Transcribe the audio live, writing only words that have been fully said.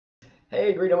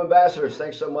Hey, Green Home Ambassadors,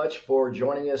 thanks so much for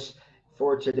joining us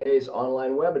for today's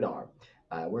online webinar.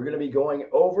 We're going to be going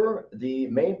over the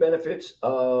main benefits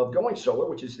of going solar,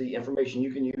 which is the information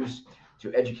you can use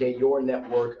to educate your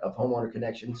network of homeowner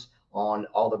connections on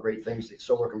all the great things that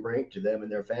solar can bring to them and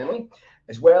their family,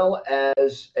 as well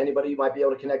as anybody you might be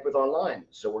able to connect with online.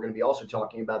 So we're going to be also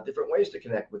talking about different ways to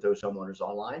connect with those homeowners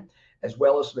online, as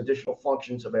well as some additional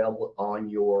functions available on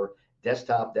your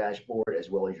desktop dashboard, as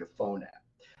well as your phone app.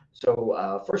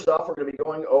 So first off, we're going to be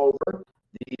going over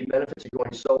the benefits of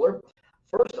going solar.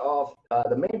 First off,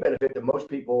 the main benefit that most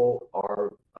people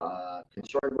are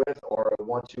concerned with or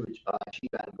want to achieve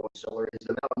out of going solar is the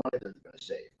amount of money that they're going to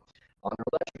save on their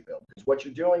electric bill. Because what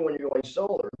you're doing when you're going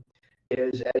solar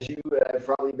is, as you have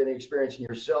probably been experiencing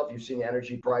yourself, you've seen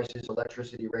energy prices,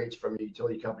 electricity rates from the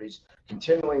utility companies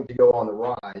continuing to go on the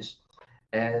rise.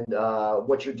 And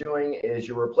what you're doing is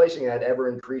you're replacing that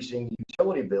ever-increasing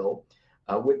utility bill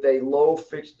with a low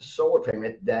fixed solar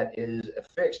payment that is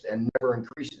fixed and never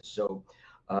increases. So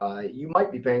you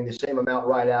might be paying the same amount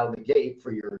right out of the gate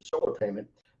for your solar payment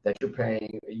that you're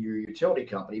paying your utility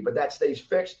company, but that stays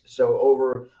fixed. So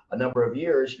over a number of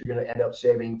years, you're going to end up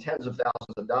saving tens of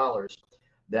thousands of dollars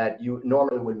that you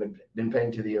normally would have been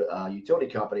paying to the utility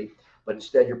company, but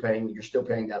instead you're still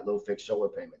paying that low fixed solar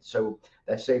payment. So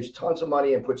that saves tons of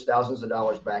money and puts thousands of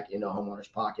dollars back into a homeowner's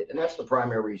pocket. And that's the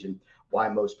primary reason why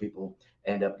most people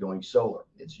end up going solar.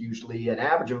 It's usually an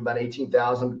average of about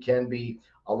 18,000, can be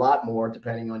a lot more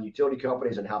depending on utility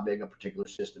companies and how big a particular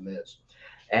system is.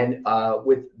 And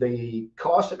with the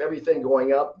cost of everything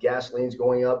going up, gasoline's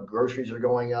going up, groceries are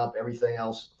going up, everything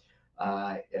else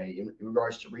in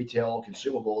regards to retail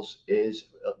consumables is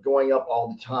going up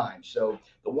all the time. So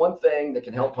the one thing that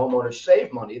can help homeowners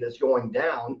save money that's going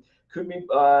down could be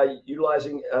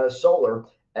utilizing solar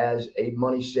as a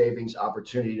money savings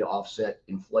opportunity to offset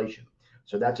inflation.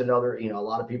 So that's another, a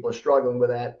lot of people are struggling with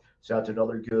that. So that's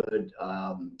another good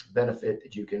benefit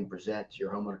that you can present to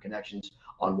your homeowner connections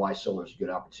on why solar is a good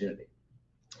opportunity.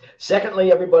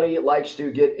 Secondly, everybody likes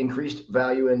to get increased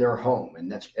value in their home,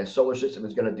 and a solar system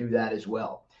is going to do that as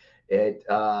well. It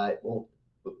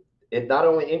not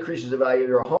only increases the value of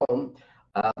their home,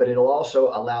 but it'll also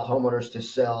allow homeowners to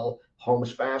sell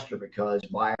homes faster because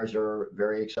buyers are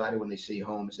very excited when they see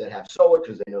homes that have solar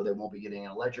because they know they won't be getting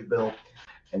an electric bill.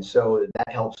 And so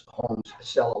that helps homes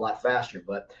sell a lot faster.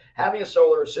 But having a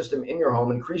solar system in your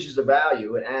home increases the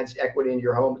value and adds equity into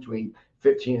your home between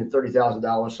 $15,000 and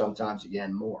 $30,000, sometimes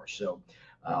again more. So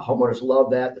homeowners love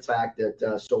that, the fact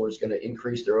that solar is going to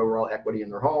increase their overall equity in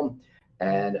their home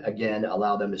and again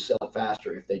allow them to sell it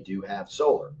faster if they do have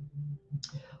solar.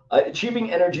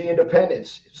 Achieving energy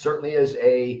independence certainly is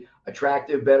a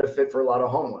attractive benefit for a lot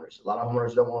of homeowners. A lot of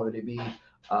homeowners don't want to be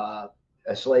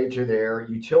a slave to their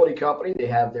utility company. They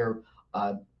have their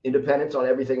independence on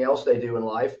everything else they do in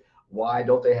life. Why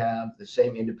don't they have the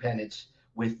same independence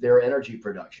with their energy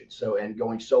production? And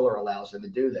going solar allows them to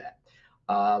do that.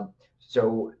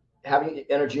 So having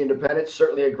energy independence,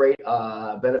 certainly a great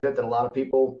benefit that a lot of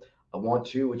people want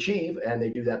to achieve, and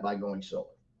they do that by going solar.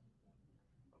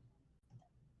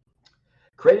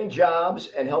 Creating jobs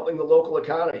and helping the local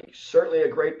economy, certainly a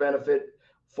great benefit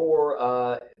for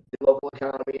the local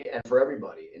economy and for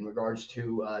everybody in regards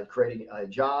to creating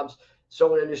jobs.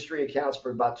 Solar industry accounts for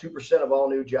about 2% of all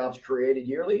new jobs created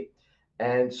yearly,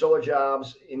 and solar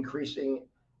jobs increasing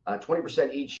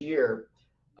 20% each year,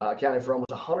 accounting for almost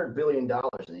 $100 billion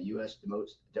in the U.S.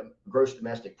 gross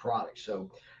domestic product.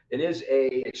 So it is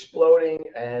a exploding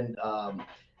and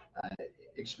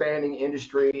expanding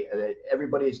industry that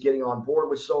everybody is getting on board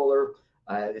with solar.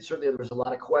 Certainly there's a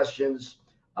lot of questions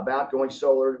about going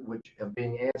solar, which have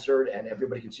been answered, and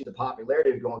everybody can see the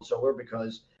popularity of going solar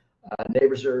because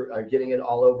neighbors are getting it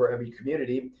all over every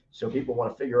community. So people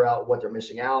want to figure out what they're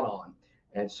missing out on.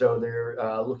 And so they're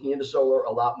looking into solar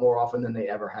a lot more often than they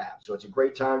ever have. So it's a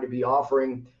great time to be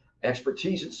offering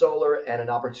expertise in solar and an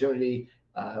opportunity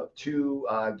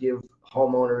to give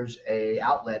homeowners a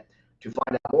outlet to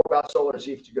find out more about solar and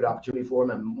see if it's a good opportunity for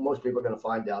them. And most people are going to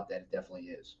find out that it definitely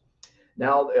is.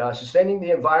 Now, sustaining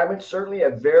the environment, certainly a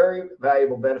very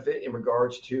valuable benefit in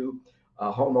regards to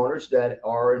homeowners that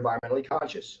are environmentally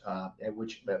conscious, and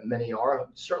which many are.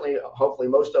 Certainly, hopefully,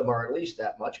 most of them are at least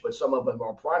that much, but some of them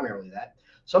are primarily that.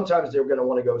 Sometimes they're going to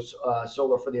want to go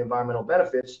solar for the environmental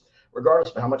benefits,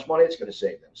 regardless of how much money it's going to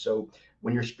save them. So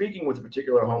when you're speaking with a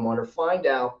particular homeowner, find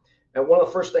out. And one of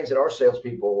the first things that our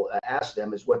salespeople ask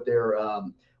them is what their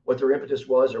impetus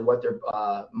was or what their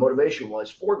motivation was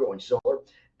for going solar.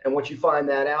 And once you find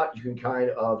that out, you can kind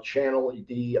of channel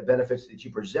the benefits that you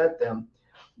present them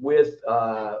with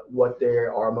what they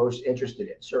are most interested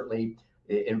in. Certainly,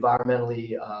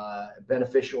 environmentally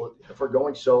beneficial for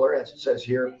going solar. As it says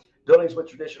here, buildings with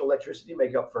traditional electricity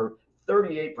make up for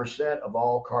 38% of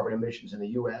all carbon emissions in the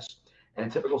U.S., and a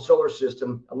typical solar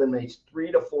system eliminates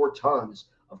 3 to 4 tons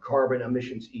of carbon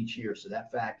emissions each year. So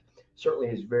that fact certainly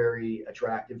is very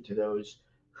attractive to those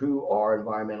who are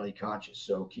environmentally conscious.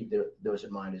 So keep those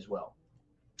in mind as well.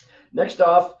 Next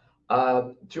off,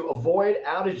 to avoid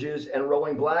outages and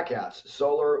rolling blackouts,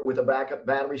 solar with a backup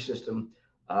battery system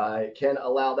can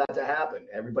allow that to happen.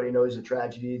 Everybody knows the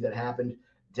tragedy that happened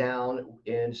down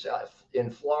in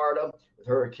Florida with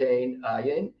Hurricane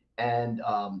Ian, and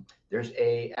there's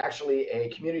actually a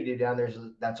community down there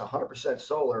that's 100%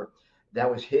 solar that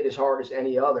was hit as hard as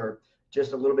any other,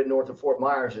 just a little bit north of Fort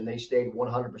Myers, and they stayed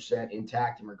 100%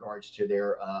 intact in regards to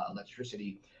their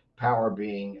electricity power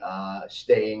being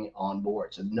staying on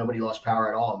board. So nobody lost power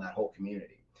at all in that whole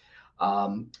community.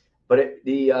 But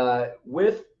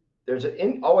there's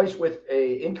always with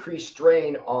a increased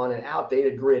strain on an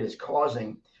outdated grid is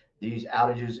causing these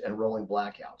outages and rolling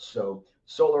blackouts. So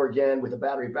solar, again, with a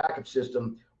battery backup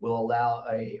system, will allow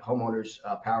a homeowner's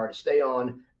power to stay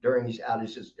on during these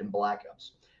outages and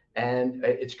blackouts. And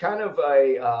it's kind of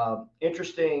a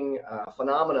interesting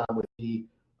phenomenon with the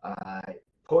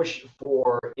push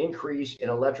for increase in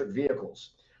electric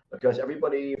vehicles, because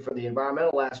everybody, for the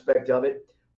environmental aspect of it,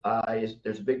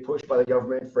 there's a big push by the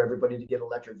government for everybody to get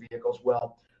electric vehicles.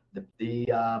 Well, the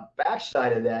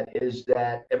backside of that is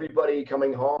that everybody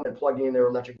coming home and plugging in their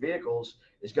electric vehicles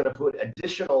is going to put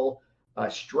additional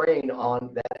strain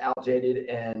on that outdated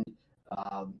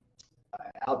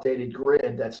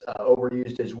grid that's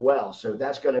overused as well. So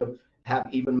that's going to have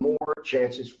even more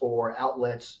chances for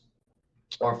outlets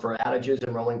or for outages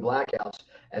and rolling blackouts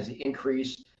as the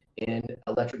increase in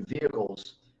electric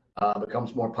vehicles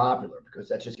becomes more popular, because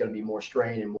that's just going to be more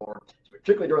strain and more,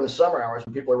 particularly during the summer hours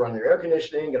when people are running their air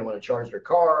conditioning, going to want to charge their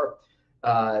car.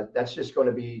 That's just going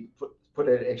to be put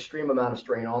an extreme amount of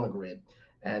strain on the grid.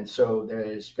 And so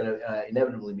there's going to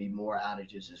inevitably be more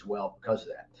outages as well because of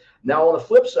that. Now, on the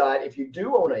flip side, if you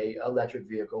do own an electric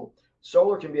vehicle,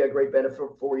 solar can be a great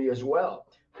benefit for you as well,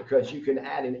 because you can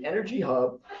add an energy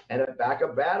hub and a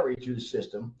backup battery to the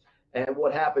system. And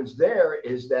what happens there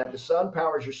is that the sun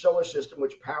powers your solar system,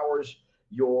 which powers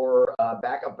your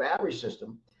backup battery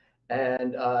system.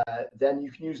 And then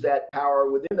you can use that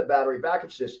power within the battery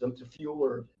backup system to fuel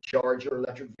or charge your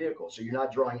electric vehicle. So you're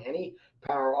not drawing any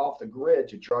power off the grid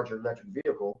to charge your electric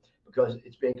vehicle, because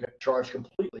it's being charged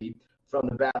completely from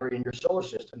the battery in your solar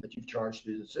system that you've charged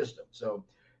through the system. So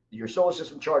your solar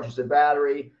system charges the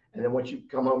battery, and then once you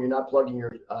come home, you're not plugging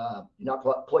your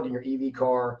EV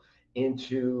car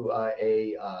into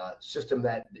a system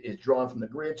that is drawn from the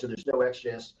grid. So there's no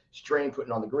excess strain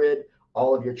putting on the grid.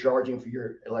 All of your charging for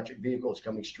your electric vehicle is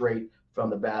coming straight from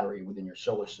the battery within your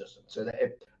solar system. So that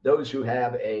if those who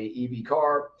have a EV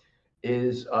car,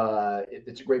 it's a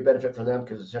great benefit for them,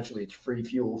 because essentially it's free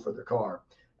fuel for their car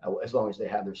as long as they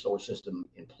have their solar system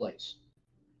in place.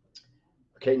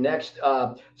 Okay, next,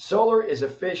 solar is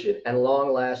efficient and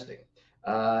long lasting.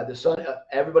 The sun,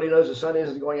 everybody knows the sun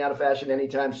isn't going out of fashion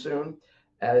anytime soon,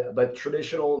 but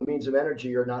traditional means of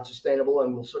energy are not sustainable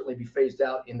and will certainly be phased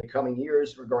out in the coming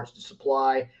years in regards to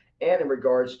supply and in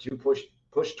regards to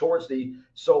push towards the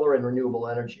solar and renewable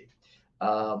energy.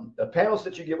 The panels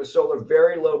that you get with solar,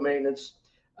 very low maintenance,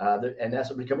 and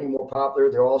that's becoming more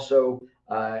popular. They're also,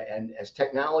 and as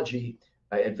technology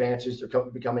advances, they're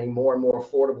becoming more and more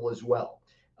affordable as well.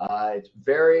 It's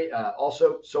very,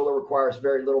 also solar requires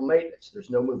very little maintenance.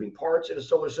 There's no moving parts in a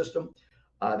solar system.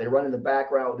 They run in the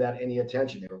background without any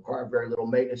attention. They require very little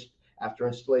maintenance after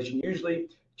installation, usually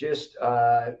just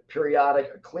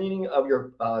periodic cleaning of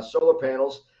your solar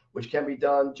panels, which can be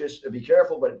done, just be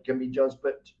careful, but it can be done,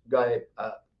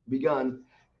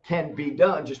 can be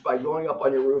done just by going up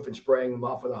on your roof and spraying them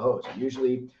off with a hose.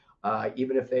 Usually,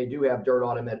 even if they do have dirt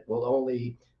on them, it will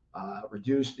only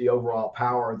reduce the overall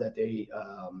power that they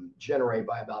generate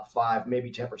by about 5, maybe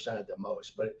 10% at the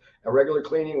most. But a regular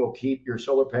cleaning will keep your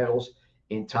solar panels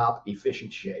in top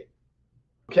efficient shape.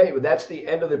 Okay, well, that's the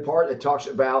end of the part that talks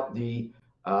about the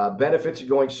benefits of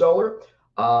going solar.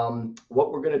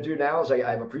 What we're going to do now is I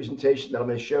have a presentation that I'm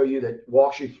going to show you that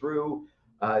walks you through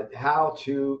how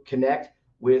to connect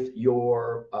with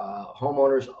your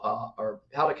homeowners, or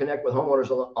how to connect with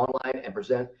homeowners online and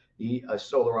present the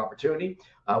solar opportunity.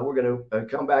 We're going to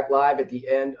come back live at the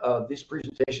end of this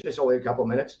presentation. It's only a couple of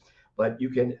minutes, but you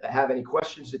can have any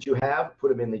questions that you have, put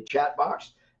them in the chat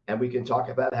box, and we can talk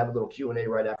about, have a little Q&A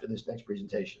right after this next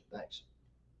presentation. Thanks.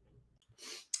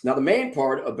 Now, the main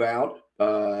part about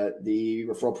the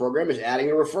referral program is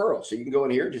adding a referral. So you can go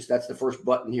in here, that's the first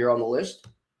button here on the list.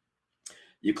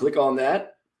 You click on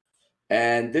that,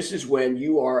 and this is when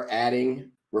you are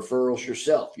adding referrals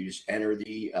yourself. You just enter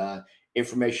the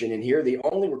information in here. The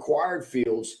only required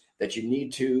fields that you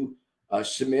need to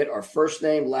submit are first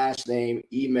name, last name,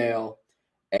 email,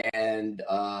 and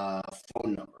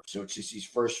phone number. So it's just these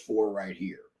first four right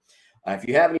here. If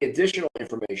you have any additional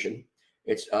information,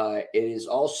 it is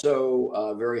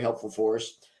also very helpful for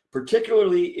us,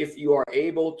 particularly if you are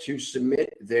able to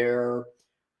submit their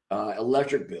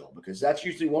electric bill, because that's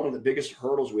usually one of the biggest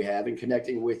hurdles we have in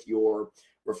connecting with your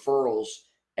referrals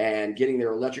and getting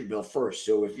their electric bill first.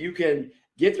 So if you can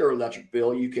get their electric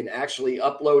bill, you can actually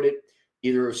upload it,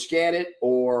 either scan it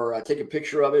or take a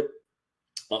picture of it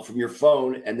from your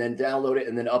phone and then download it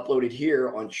and then upload it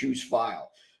here on Choose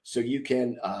File. So you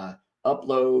can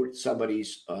upload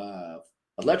somebody's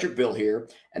electric bill here,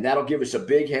 and that'll give us a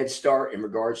big head start in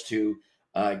regards to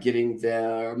getting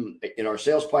them in our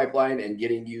sales pipeline and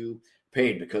getting you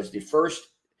paid, because the first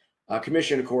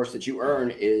commission, of course, that you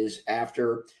earn is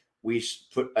after we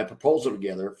put a proposal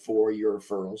together for your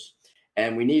referrals.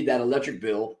 And we need that electric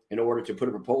bill in order to put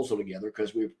a proposal together,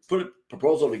 because we put a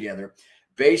proposal together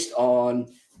based on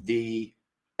the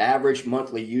average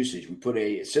monthly usage. We put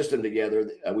a system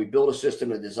together. We build a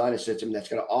system and design a system that's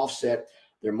going to offset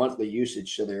their monthly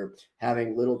usage, so they're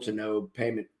having little to no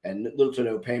payment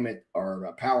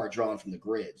or power drawn from the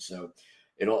grid. So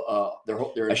it'll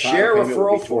their a share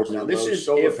referral form. Now this is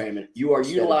if payment you are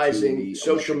utilizing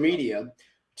social media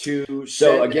to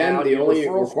so again the only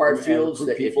required fields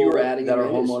that if you're adding that are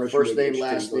homeowners, first name,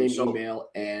 last name, email,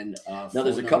 and now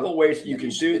there's a couple ways you can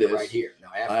do this right here.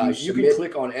 Now you can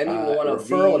click on any one of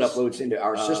referral and uploads into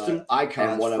our system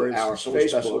icons, one of our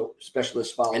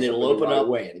specialist files, and it'll open up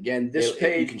way. And again, this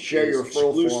page you can share your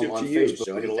referral form on Facebook,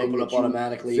 so it'll open up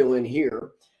automatically. Fill in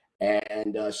here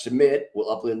and submit.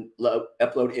 We'll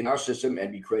upload in our system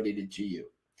and be credited to you.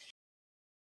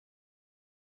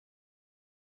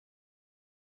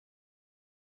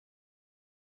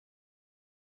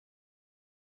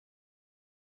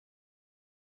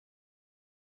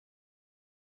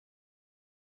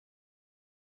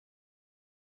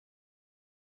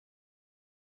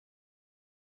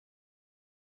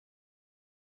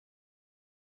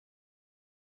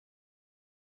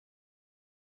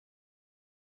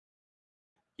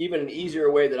 Even an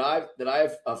easier way that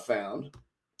I've found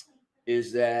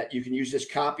is that you can use this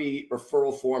copy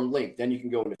referral form link. Then you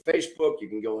can go into Facebook, you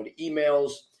can go into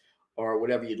emails or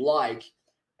whatever you'd like,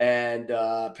 and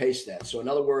paste that. So in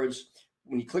other words,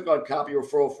 when you click on copy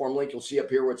referral form link, you'll see up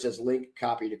here where it says link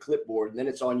copy to clipboard, and then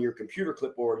it's on your computer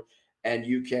clipboard, and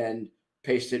you can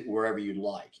paste it wherever you'd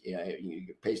like. Yeah, you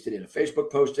can paste it in a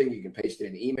Facebook posting, you can paste it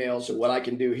in email. So what I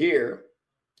can do here,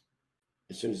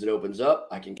 as soon as it opens up,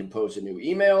 I can compose a new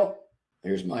email.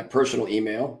 Here's my personal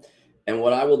email. And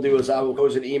what I will do is I will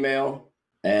compose an email.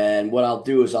 And what I'll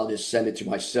do is I'll just send it to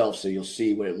myself, so you'll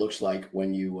see what it looks like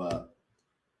when you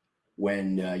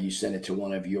send it to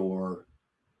one of your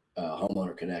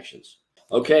homeowner connections.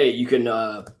 Okay, you can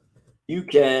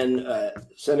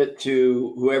send it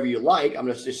to whoever you like. I'm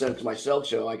going to just send it to myself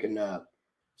so I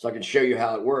can show you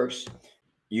how it works.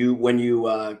 When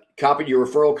you copied your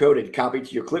referral code, it copied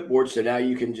to your clipboard. So now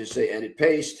you can just say edit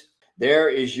paste. There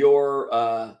is your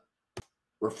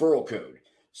referral code.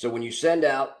 So when you send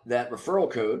out that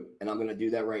referral code, and I'm going to do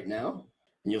that right now,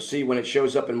 and you'll see when it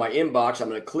shows up in my inbox, I'm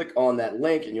going to click on that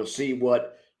link, and you'll see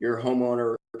what your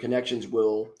homeowner connections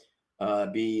will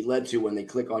be led to when they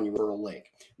click on your referral link.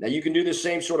 Now you can do the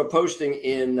same sort of posting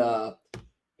to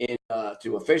a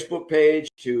Facebook page,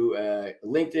 to a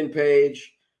LinkedIn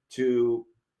page, to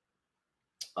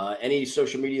any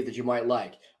social media that you might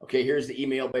like. Okay, here's the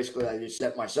email basically I just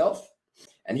sent myself,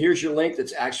 and here's your link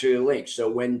that's actually a link. So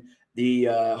when the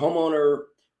homeowner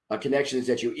connections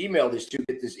that you email this to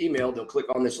get this email, they'll click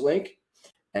on this link,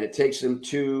 and it takes them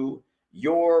to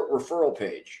your referral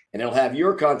page, and it'll have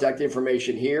your contact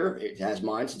information here. It has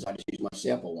mine since I just used my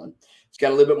sample one. It's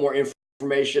got a little bit more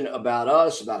information about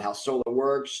us, about how solar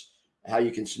works, how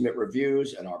you can submit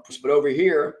reviews, and our. But over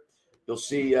here, you'll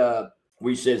see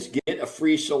where it says get a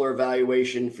free solar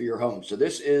evaluation for your home. So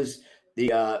this is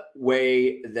the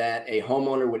way that a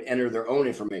homeowner would enter their own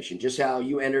information, just how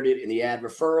you entered it in the ad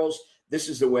referrals. This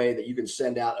is the way that you can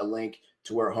send out a link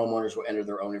to where homeowners will enter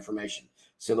their own information.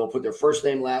 So they'll put their first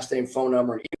name, last name, phone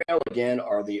number, and email, again,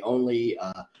 are the only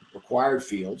required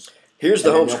fields. Here's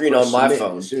the home screen on my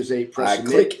phone. As soon as they press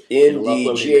submit, click in the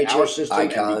GHS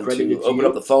icon to open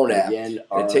up the phone app.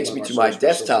 It takes me to my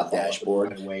desktop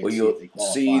dashboard where you'll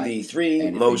see the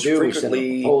three most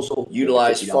frequently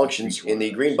utilized functions in the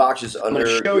green boxes under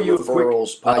your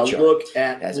referrals pie chart. Look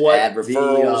at what ad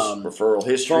referrals, referral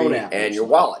history, and your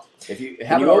wallet. If you When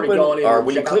haven't you already open, gone in, or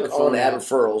when you check out the click on phone Add app.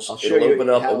 Referrals, I'll show it'll you open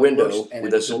up how a it window looks, and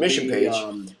with a it'll submission be, page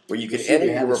where you you'll can see enter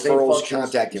they your have the same referrals functions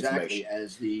contact exactly information.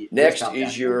 as the Next desktop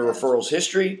is your dashboard does. referrals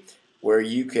history, where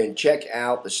you can check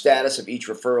out the status of each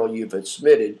referral you've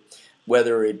submitted,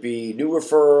 whether it be new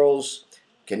referrals,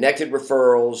 connected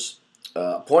referrals,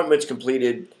 appointments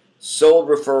completed, sold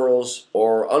referrals,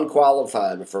 or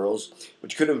unqualified referrals,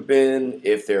 which could have been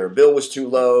if their bill was too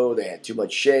low, they had too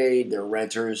much shade, they're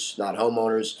renters, not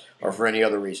homeowners, or for any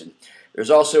other reason. There's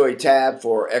also a tab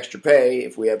for extra pay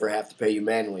if we ever have to pay you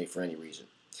manually for any reason.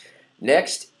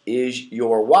 Next is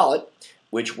your wallet,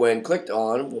 which when clicked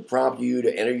on will prompt you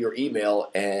to enter your email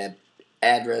and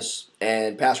address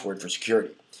and password for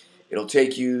security. It'll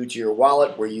take you to your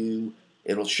wallet where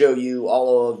it'll show you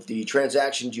all of the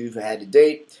transactions you've had to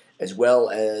date, as well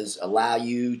as allow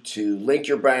you to link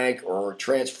your bank or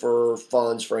transfer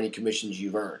funds for any commissions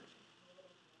you've earned.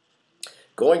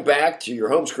 Going back to your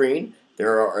home screen,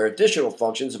 there are additional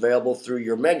functions available through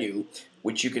your menu,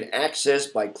 which you can access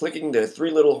by clicking the three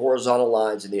little horizontal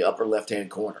lines in the upper left-hand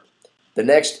corner. The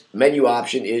next menu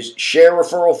option is Share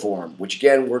Referral Form, which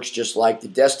again works just like the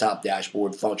desktop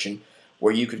dashboard function,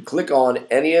 where you could click on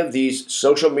any of these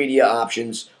social media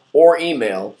options or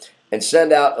email and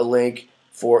send out a link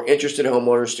for interested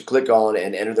homeowners to click on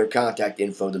and enter their contact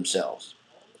info themselves.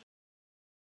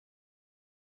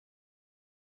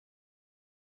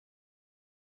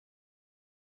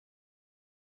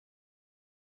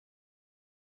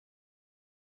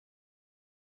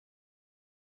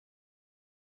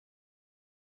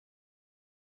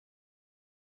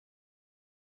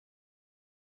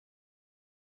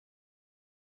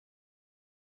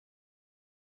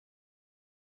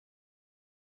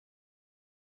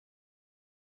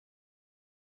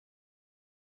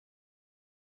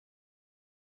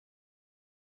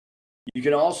 You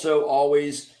can also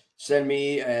always send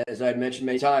me, as I've mentioned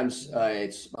many times,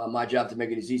 it's my job to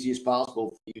make it as easy as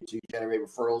possible for you to generate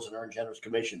referrals and earn generous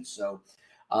commissions. So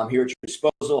I'm here at your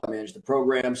disposal. I manage the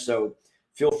program. So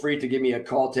feel free to give me a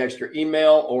call, text, or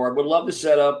email, or I would love to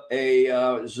set up a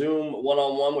Zoom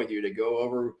one-on-one with you to go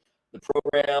over the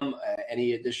program,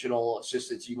 any additional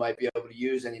assistance you might be able to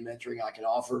use, any mentoring I can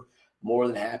offer. More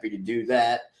than happy to do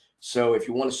that. So if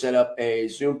you want to set up a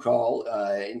Zoom call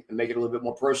and make it a little bit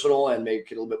more personal and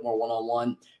make it a little bit more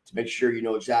one-on-one to make sure you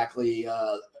know exactly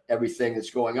everything that's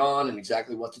going on and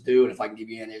exactly what to do, and if I can give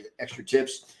you any extra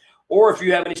tips, or if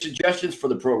you have any suggestions for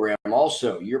the program,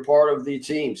 also you're part of the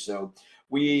team. So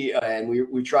we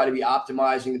try to be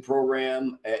optimizing the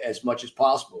program as much as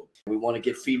possible. We want to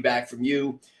get feedback from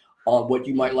you on what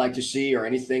you might like to see or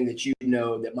anything that you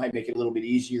know that might make it a little bit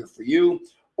easier for you,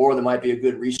 or there might be a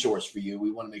good resource for you. We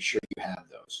want to make sure you have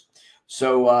those.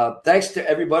 So thanks to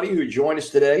everybody who joined us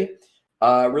today.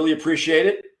 Really appreciate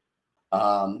it.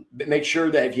 Make sure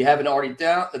that if you haven't already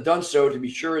done so, to be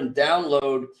sure and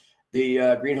download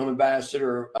the Green Home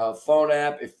Ambassador phone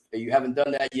app. If you haven't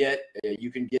done that yet, you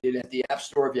can get it at the App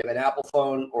Store if you have an Apple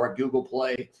phone, or at Google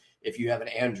Play if you have an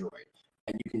Android.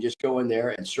 And you can just go in there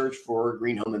and search for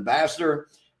Green Home Ambassador,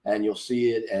 and you'll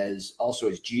see it as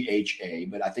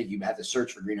GHA, but I think you have to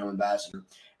search for Green Home Ambassador,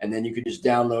 and then you can just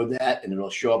download that and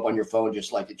it'll show up on your phone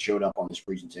just like it showed up on this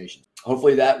presentation.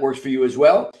 Hopefully that works for you as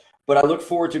well. But I look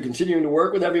forward to continuing to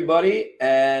work with everybody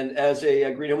and as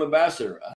a Green Home Ambassador.